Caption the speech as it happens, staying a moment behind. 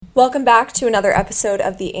Welcome back to another episode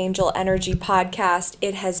of the Angel Energy Podcast.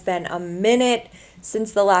 It has been a minute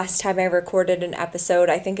since the last time I recorded an episode.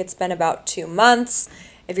 I think it's been about 2 months.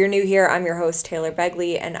 If you're new here, I'm your host, Taylor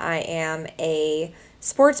Begley, and I am a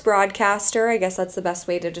sports broadcaster. I guess that's the best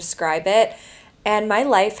way to describe it. And my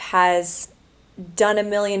life has done a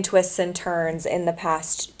million twists and turns in the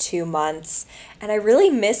past 2 months, and I really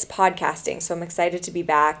miss podcasting, so I'm excited to be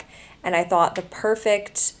back. And I thought the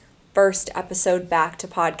perfect first episode back to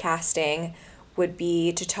podcasting would be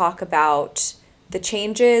to talk about the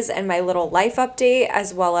changes and my little life update,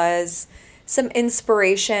 as well as some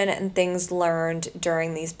inspiration and things learned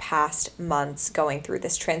during these past months going through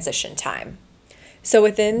this transition time. So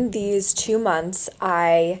within these 2 months,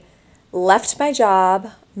 I left my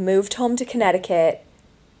job, moved home to Connecticut,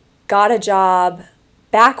 got a job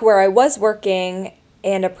back where I was working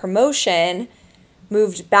and a promotion,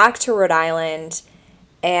 moved back to Rhode Island,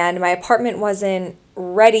 and my apartment wasn't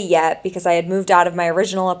ready yet because I had moved out of my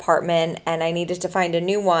original apartment and I needed to find a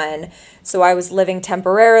new one. So I was living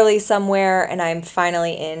temporarily somewhere, and I'm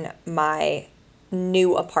finally in my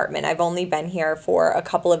new apartment. I've only been here for a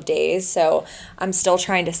couple of days, so I'm still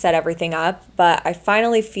trying to set everything up, but I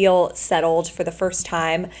finally feel settled for the first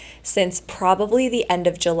time since probably the end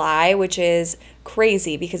of July, which is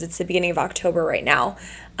crazy because it's the beginning of October right now.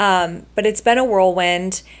 But it's been a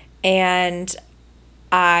whirlwind, and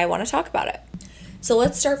I want to talk about it. So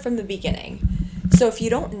let's start from the beginning. So if you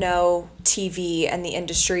don't know TV and the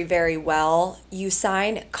industry very well, you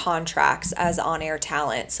sign contracts as on-air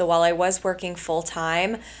talent. So while I was working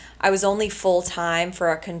full-time, I was only full-time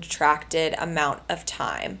for a contracted amount of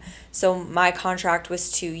time. So my contract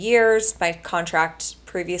was 2 years. My contract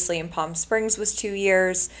previously in Palm Springs was 2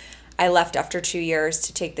 years. I left after 2 years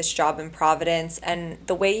to take this job in Providence. And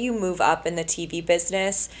the way you move up in the TV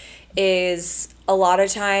business is a lot of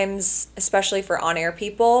times, especially for on-air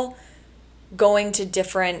people, going to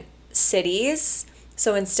different cities.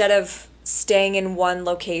 So instead of staying in one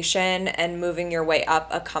location and moving your way up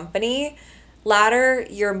a company ladder,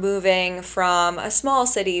 you're moving from a small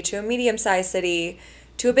city to a medium-sized city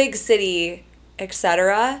to a big city,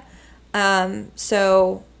 etc.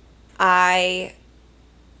 So I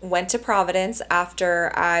went to Providence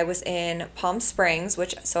after I was in Palm Springs,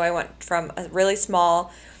 so I went from a really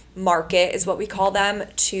small market, is what we call them,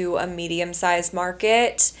 to a medium-sized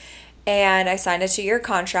market. And I signed a 2-year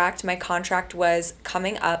contract. My contract was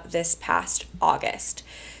coming up this past August.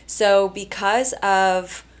 So because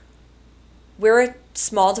of, we're a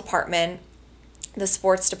small department, the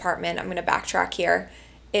sports department, I'm going to backtrack here,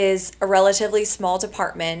 is a relatively small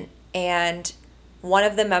department, and one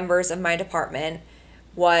of the members of my department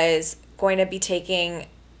was going to be taking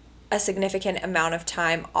a significant amount of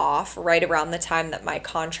time off right around the time that my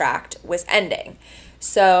contract was ending.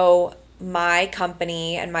 So my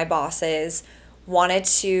company and my bosses wanted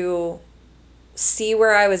to see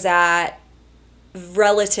where I was at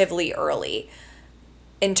relatively early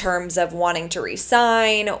in terms of wanting to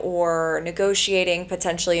resign or negotiating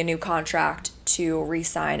potentially a new contract to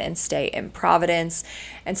resign and stay in Providence.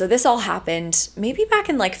 And so this all happened maybe back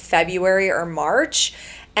in like February or March.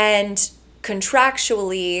 And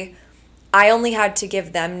contractually, I only had to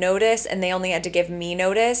give them notice and they only had to give me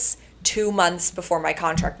notice 2 months before my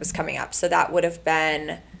contract was coming up. So that would have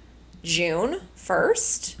been June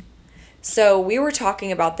 1st. So we were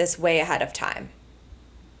talking about this way ahead of time.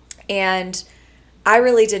 And I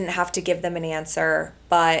really didn't have to give them an answer,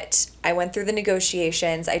 but I went through the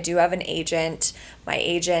negotiations. I do have an agent. My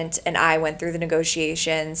agent and I went through the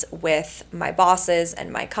negotiations with my bosses and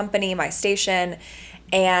my company, my station,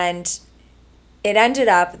 and it ended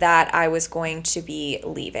up that I was going to be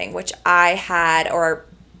leaving, which I had, or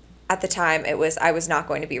at the time I was not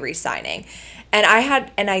going to be re-signing. And I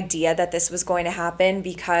had an idea that this was going to happen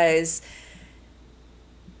because,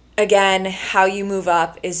 again, how you move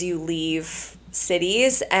up is you leave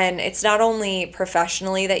cities, and it's not only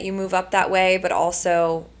professionally that you move up that way, but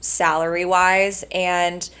also salary wise.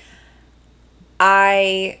 And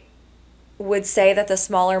I would say that the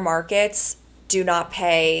smaller markets do not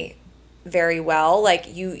pay very well. Like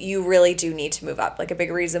you really do need to move up. Like a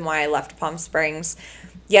big reason why I left Palm Springs,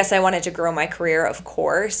 yes, I wanted to grow my career, of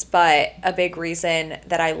course, but a big reason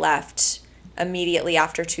that I left immediately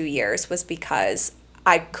after 2 years was because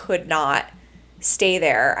I could not stay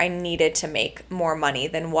there. I needed to make more money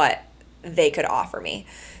than what they could offer me.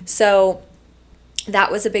 So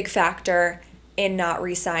that was a big factor in not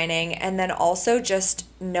re-signing. And then also just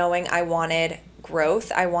knowing I wanted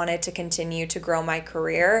growth. I wanted to continue to grow my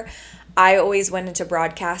career. I always went into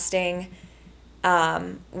broadcasting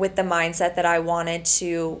with the mindset that I wanted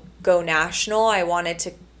to go national. I wanted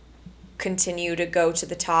to continue to go to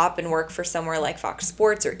the top and work for somewhere like Fox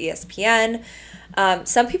Sports or ESPN.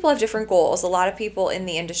 Some people have different goals. A lot of people in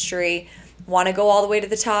the industry want to go all the way to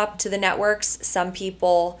the top, to the networks. Some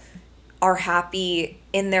people are happy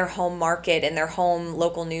in their home market, in their home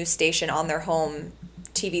local news station, on their home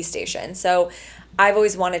TV station. So I've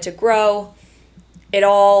always wanted to grow.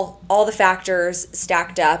 All the factors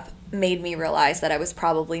stacked up made me realize that I was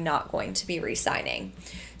probably not going to be re-signing.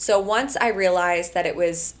 So once I realized that it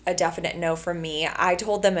was a definite no from me, I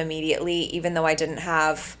told them immediately, even though I didn't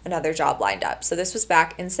have another job lined up. So this was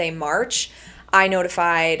back in, say, March. I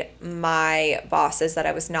notified my bosses that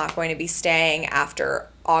I was not going to be staying after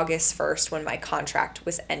August 1st when my contract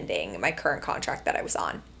was ending, my current contract that I was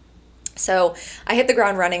on. So I hit the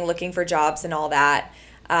ground running looking for jobs and all that,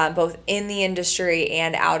 both in the industry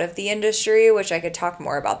and out of the industry, which I could talk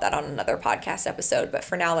more about that on another podcast episode. But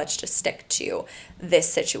for now, let's just stick to this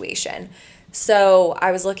situation. So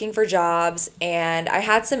I was looking for jobs and I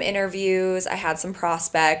had some interviews, I had some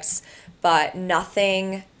prospects, but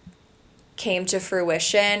nothing came to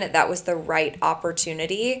fruition that was the right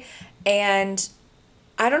opportunity. And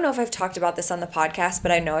I don't know if I've talked about this on the podcast,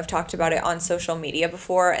 but I know I've talked about it on social media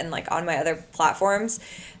before and like on my other platforms,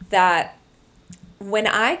 that when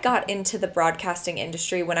I got into the broadcasting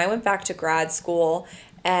industry, when I went back to grad school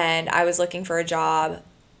and I was looking for a job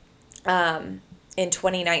in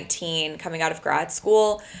 2019 coming out of grad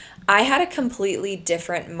school, I had a completely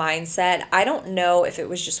different mindset. I don't know if it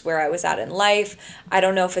was just where I was at in life. I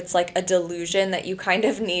don't know if it's like a delusion that you kind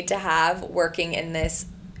of need to have working in this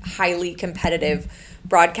highly competitive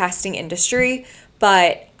broadcasting industry,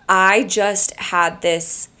 but I just had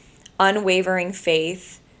this unwavering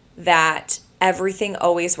faith that everything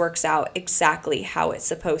always works out exactly how it's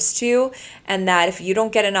supposed to, and that if you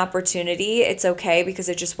don't get an opportunity, it's okay because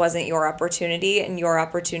it just wasn't your opportunity, and your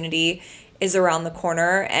opportunity is around the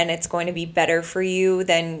corner and it's going to be better for you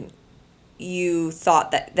than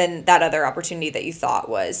that other opportunity that you thought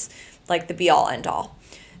was like the be all end all.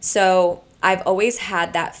 So I've always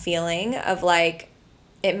had that feeling of like,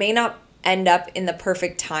 it may not end up in the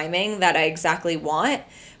perfect timing that I exactly want,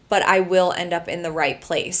 but I will end up in the right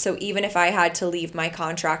place. So even if I had to leave my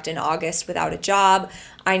contract in August without a job,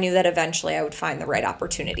 I knew that eventually I would find the right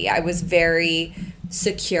opportunity. I was very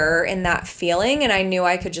secure in that feeling and I knew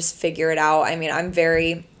I could just figure it out. I mean, I'm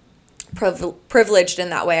very privileged in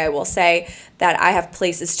that way. I will say that I have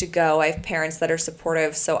places to go. I have parents that are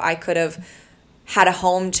supportive, so I could have had a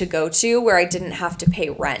home to go to where I didn't have to pay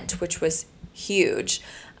rent, which was huge.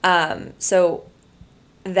 So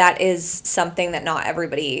that is something that not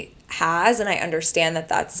everybody has, and I understand that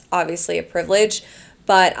that's obviously a privilege,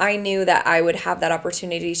 but I knew that I would have that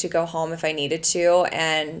opportunity to go home if I needed to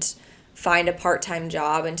and find a part-time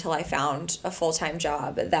job until I found a full-time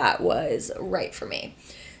job that was right for me.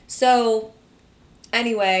 So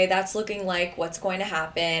anyway, that's looking like what's going to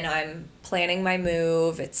happen. I'm planning my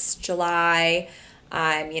move. It's July.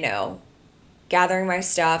 I'm, gathering my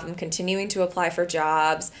stuff. I'm continuing to apply for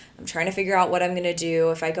jobs. I'm trying to figure out what I'm going to do.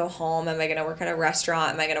 If I go home, am I going to work at a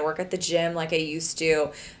restaurant? Am I going to work at the gym like I used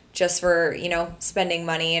to, just for, spending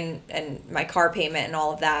money and my car payment and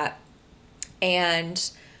all of that? And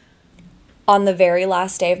on the very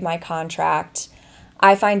last day of my contract,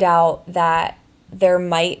 I find out that there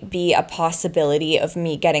might be a possibility of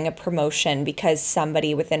me getting a promotion because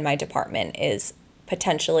somebody within my department is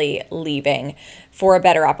potentially leaving for a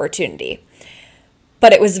better opportunity.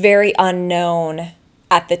 But it was very unknown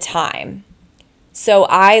at the time. So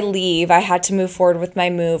I leave. I had to move forward with my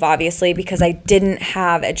move, obviously, because I didn't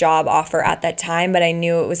have a job offer at that time, but I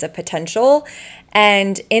knew it was a potential.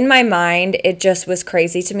 And in my mind, it just was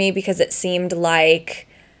crazy to me because it seemed like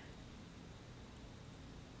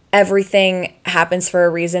everything happens for a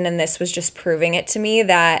reason, and this was just proving it to me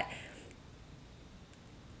that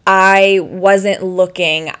I wasn't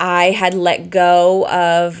looking. I had let go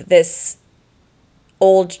of this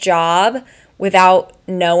old job without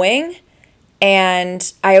knowing.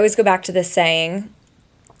 And I always go back to this saying,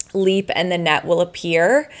 leap and the net will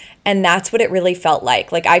appear. And that's what it really felt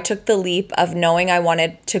like. Like I took the leap of knowing I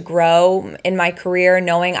wanted to grow in my career,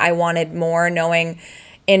 knowing I wanted more, knowing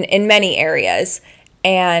in many areas.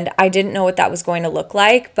 And I didn't know what that was going to look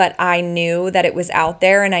like, but I knew that it was out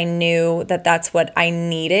there and I knew that that's what I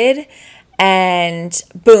needed. And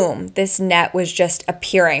boom, this net was just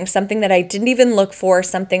appearing, something that I didn't even look for,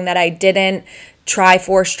 something that I didn't strive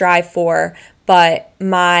for, but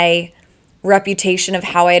my reputation of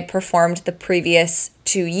how I had performed the previous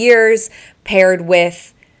 2 years paired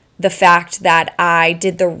with the fact that I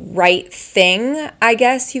did the right thing, I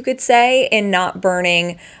guess you could say, in not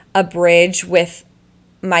burning a bridge with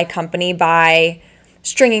my company by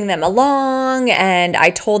stringing them along, and I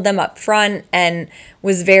told them up front and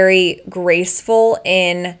was very graceful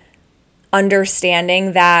in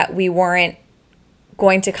understanding that we weren't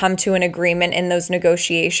going to come to an agreement in those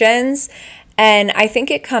negotiations. And I think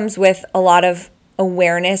it comes with a lot of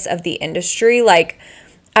awareness of the industry. Like,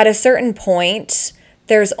 at a certain point,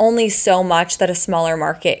 there's only so much that a smaller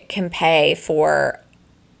market can pay for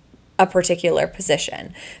a particular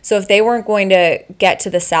position. So if they weren't going to get to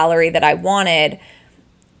the salary that I wanted,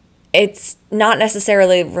 it's not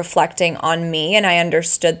necessarily reflecting on me, and I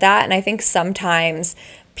understood that. And I think sometimes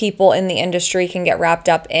people in the industry can get wrapped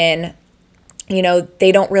up in,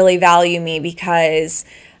 they don't really value me because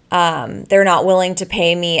they're not willing to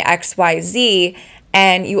pay me XYZ.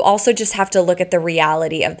 And you also just have to look at the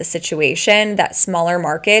reality of the situation, that smaller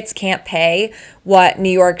markets can't pay what New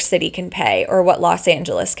York City can pay or what Los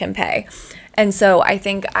Angeles can pay. And so I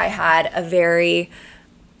think I had a very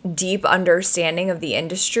deep understanding of the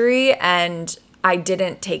industry, and I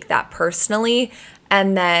didn't take that personally.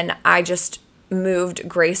 And then I just moved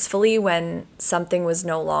gracefully when something was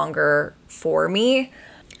no longer for me.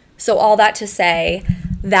 So all that to say,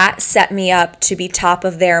 that set me up to be top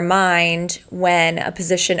of their mind when a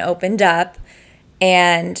position opened up,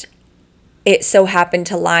 and it so happened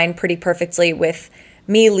to line pretty perfectly with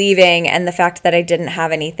me leaving and the fact that I didn't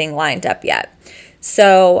have anything lined up yet.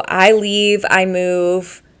 So I leave, I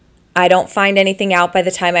move, I don't find anything out by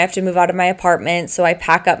the time I have to move out of my apartment. So I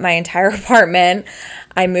pack up my entire apartment.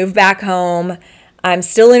 I move back home. I'm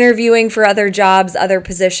still interviewing for other jobs, other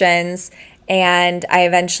positions, and I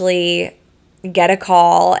eventually get a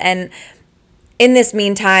call. And in this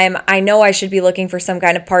meantime, I know I should be looking for some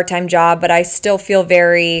kind of part-time job, but I still feel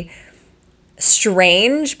very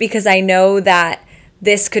strange because I know that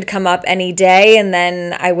this could come up any day and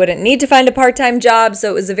then I wouldn't need to find a part-time job.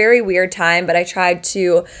 So it was a very weird time, but I tried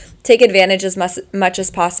to take advantage as much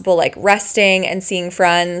as possible, like resting and seeing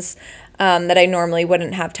friends that I normally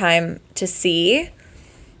wouldn't have time to see.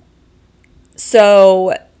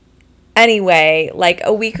 So anyway, like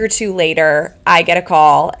a week or two later, I get a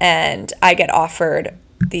call and I get offered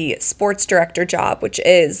the sports director job, which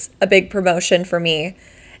is a big promotion for me.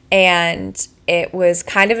 And it was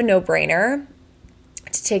kind of a no-brainer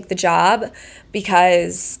to take the job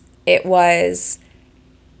because it was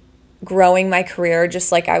growing my career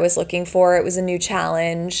just like I was looking for. It was a new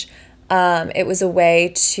challenge. It was a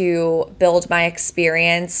way to build my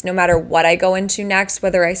experience no matter what I go into next,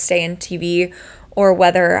 whether I stay in TV or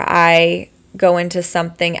whether I go into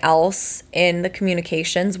something else in the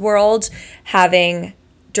communications world. Having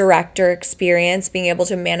director experience, being able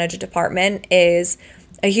to manage a department is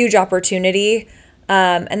a huge opportunity.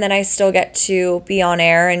 And then I still get to be on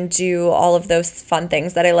air and do all of those fun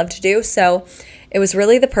things that I love to do. So it was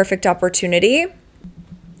really the perfect opportunity.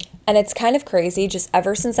 And it's kind of crazy, just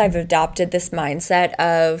ever since I've adopted this mindset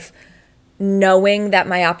of knowing that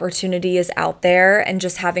my opportunity is out there and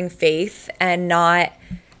just having faith and not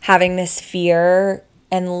having this fear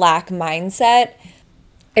and lack mindset,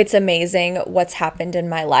 it's amazing what's happened in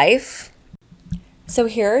my life. So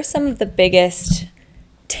here are some of the biggest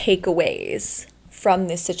takeaways from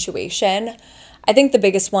this situation. I think the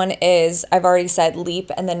biggest one is, I've already said,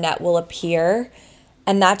 leap and the net will appear.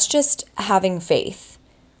 And that's just having faith.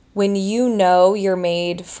 When you know you're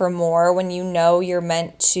made for more, when you know you're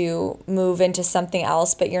meant to move into something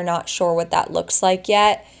else, but you're not sure what that looks like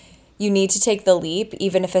yet, you need to take the leap,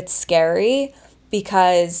 even if it's scary,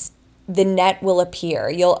 because the net will appear.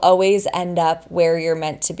 You'll always end up where you're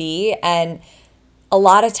meant to be. And a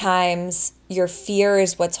lot of times, your fear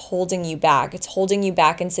is what's holding you back. It's holding you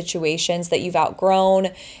back in situations that you've outgrown.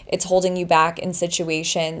 It's holding you back in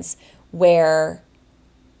situations where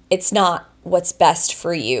it's not what's best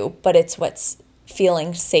for you, but it's what's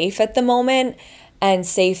feeling safe at the moment. And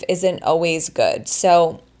safe isn't always good.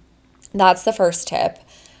 So that's the first tip.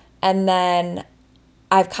 And then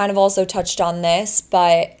I've kind of also touched on this,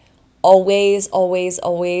 but always, always,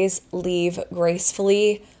 always leave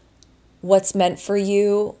gracefully. What's meant for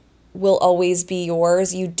you will always be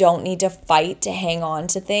yours. You don't need to fight to hang on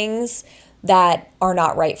to things that are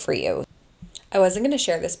not right for you. I wasn't going to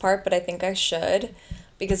share this part, but I think I should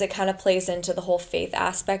because it kind of plays into the whole faith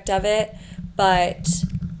aspect of it. But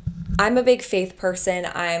I'm a big faith person.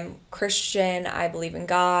 I'm Christian. I believe in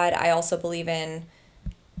God. I also believe in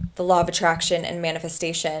the law of attraction and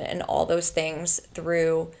manifestation and all those things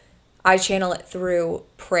I channel it through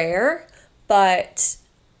prayer, but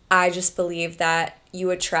I just believe that you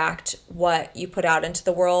attract what you put out into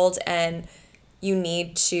the world, and you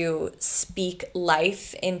need to speak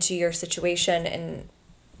life into your situation and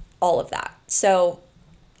all of that. So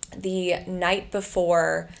the night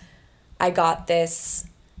before I got this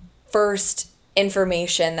first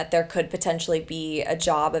information that there could potentially be a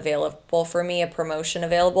job available for me, a promotion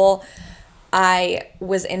available, I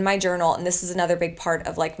was in my journal, and this is another big part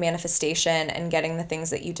of like manifestation and getting the things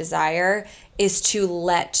that you desire, is to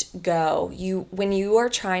let go. When you are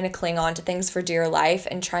trying to cling on to things for dear life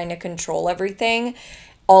and trying to control everything,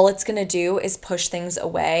 all it's going to do is push things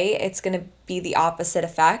away. It's going to be the opposite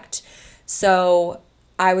effect. So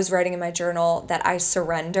I was writing in my journal that I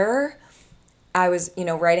surrender. I was,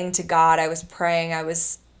 writing to God. I was praying. I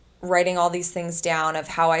was writing all these things down of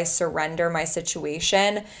how I surrender my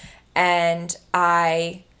situation, and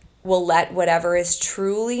I will let whatever is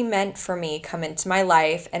truly meant for me come into my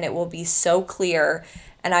life, and it will be so clear,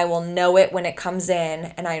 and I will know it when it comes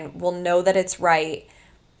in, and I will know that it's right,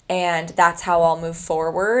 and that's how I'll move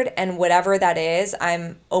forward. And whatever that is,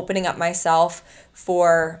 I'm opening up myself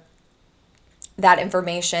for that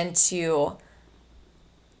information to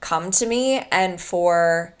come to me, and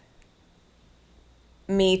for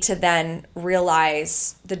me to then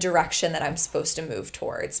realize the direction that I'm supposed to move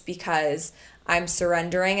towards, because I'm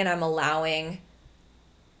surrendering and I'm allowing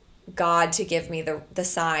God to give me the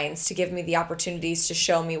signs, to give me the opportunities, to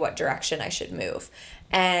show me what direction I should move.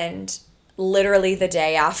 And literally the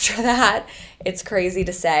day after that, it's crazy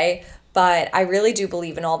to say, but I really do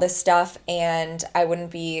believe in all this stuff, and I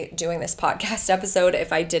wouldn't be doing this podcast episode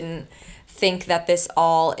if I didn't think that this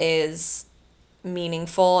all is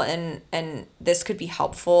meaningful, and this could be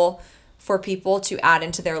helpful for people to add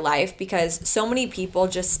into their life, because so many people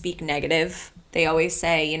just speak negative. They always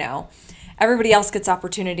say, everybody else gets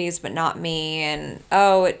opportunities but not me, and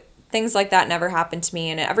things like that never happen to me,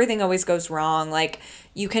 and everything always goes wrong. Like,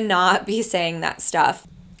 you cannot be saying that stuff.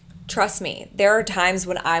 Trust me, there are times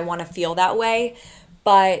when I want to feel that way,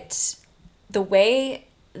 but the way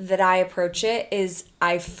that I approach it is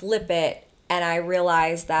I flip it, and I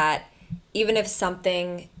realize that even if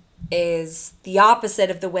something is the opposite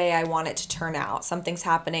of the way I want it to turn out, something's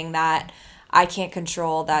happening that I can't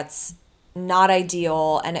control, that's not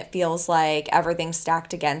ideal, and it feels like everything's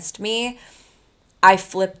stacked against me, I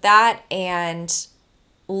flip that and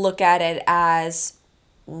look at it as,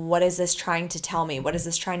 what is this trying to tell me? What is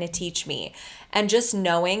this trying to teach me? And just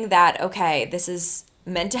knowing that, okay, this is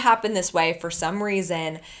meant to happen this way for some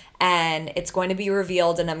reason, and it's going to be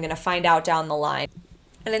revealed, and I'm going to find out down the line.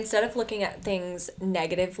 And instead of looking at things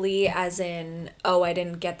negatively, as in, I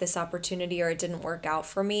didn't get this opportunity or it didn't work out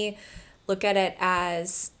for me, look at it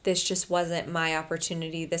as, this just wasn't my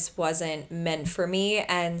opportunity. This wasn't meant for me,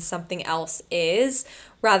 and something else is,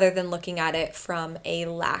 rather than looking at it from a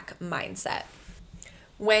lack mindset.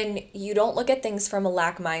 When you don't look at things from a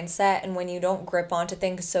lack mindset, and when you don't grip onto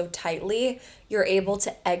things so tightly, you're able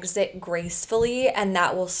to exit gracefully, and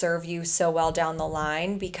that will serve you so well down the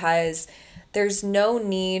line, because there's no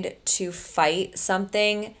need to fight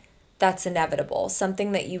something that's inevitable,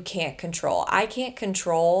 something that you can't control. I can't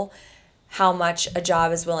control how much a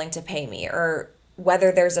job is willing to pay me, or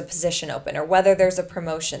whether there's a position open, or whether there's a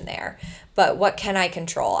promotion there. But what can I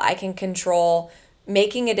control? I can control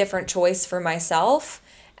making a different choice for myself.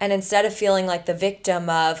 And instead of feeling like the victim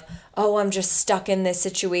of, I'm just stuck in this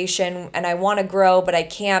situation and I want to grow, but I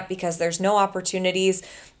can't because there's no opportunities,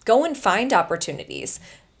 go and find opportunities.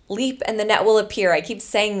 Leap and the net will appear. I keep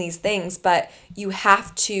saying these things, but you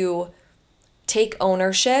have to take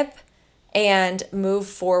ownership and move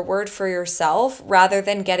forward for yourself, rather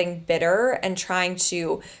than getting bitter and trying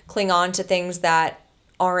to cling on to things that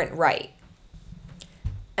aren't right.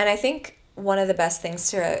 And I think one of the best things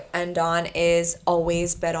to end on is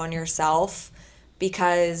always bet on yourself,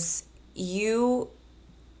 because you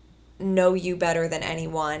know you better than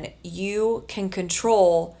anyone. You can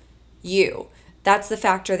control you. That's the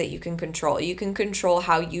factor that you can control. You can control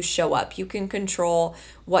how you show up. You can control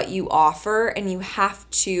what you offer, and you have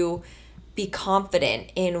to be confident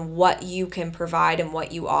in what you can provide and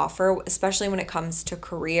what you offer, especially when it comes to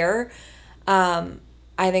career.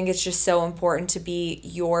 I think it's just so important to be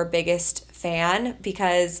your biggest fan,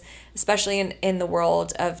 because especially in the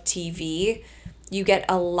world of TV, you get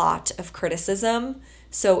a lot of criticism.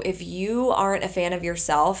 So if you aren't a fan of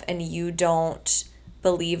yourself and you don't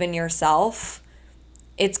believe in yourself,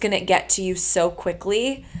 it's going to get to you so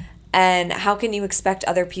quickly. And how can you expect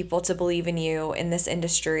other people to believe in you in this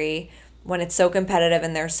industry when it's so competitive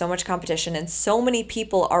and there's so much competition and so many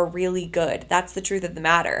people are really good? That's the truth of the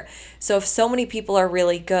matter. So if so many people are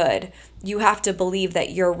really good, you have to believe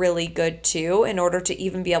that you're really good too, in order to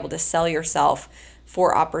even be able to sell yourself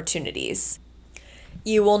for opportunities.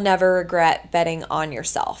 You will never regret betting on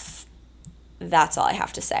yourself. That's all I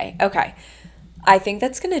have to say. Okay. I think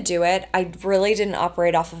that's going to do it. I really didn't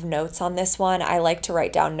operate off of notes on this one. I like to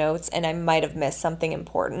write down notes and I might have missed something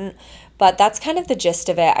important, but that's kind of the gist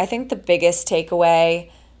of it. I think the biggest takeaway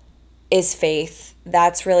is faith.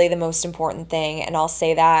 That's really the most important thing. And I'll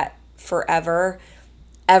say that forever.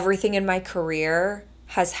 Everything in my career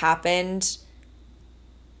has happened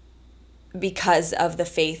because of the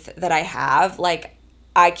faith that I have. Like,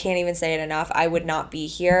 I can't even say it enough. I would not be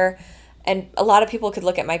here. And a lot of people could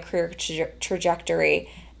look at my career trajectory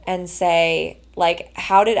and say, like,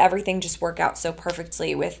 how did everything just work out so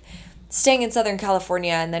perfectly with staying in Southern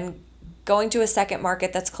California and then going to a second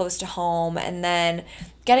market that's close to home and then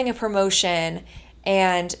getting a promotion?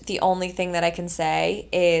 And the only thing that I can say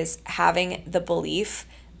is having the belief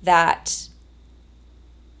that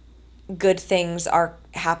good things are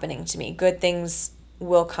happening to me. Good things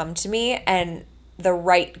will come to me, and the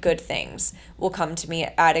right good things will come to me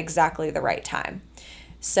at exactly the right time.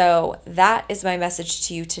 So that is my message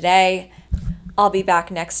to you today. I'll be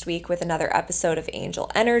back next week with another episode of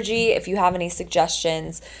Angel Energy. If you have any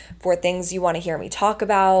suggestions for things you want to hear me talk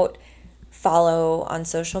about, follow on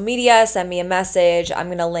social media, send me a message. I'm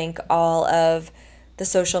going to link all of the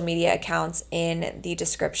social media accounts in the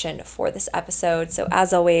description for this episode. So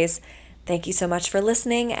as always, thank you so much for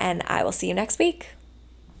listening, and I will see you next week.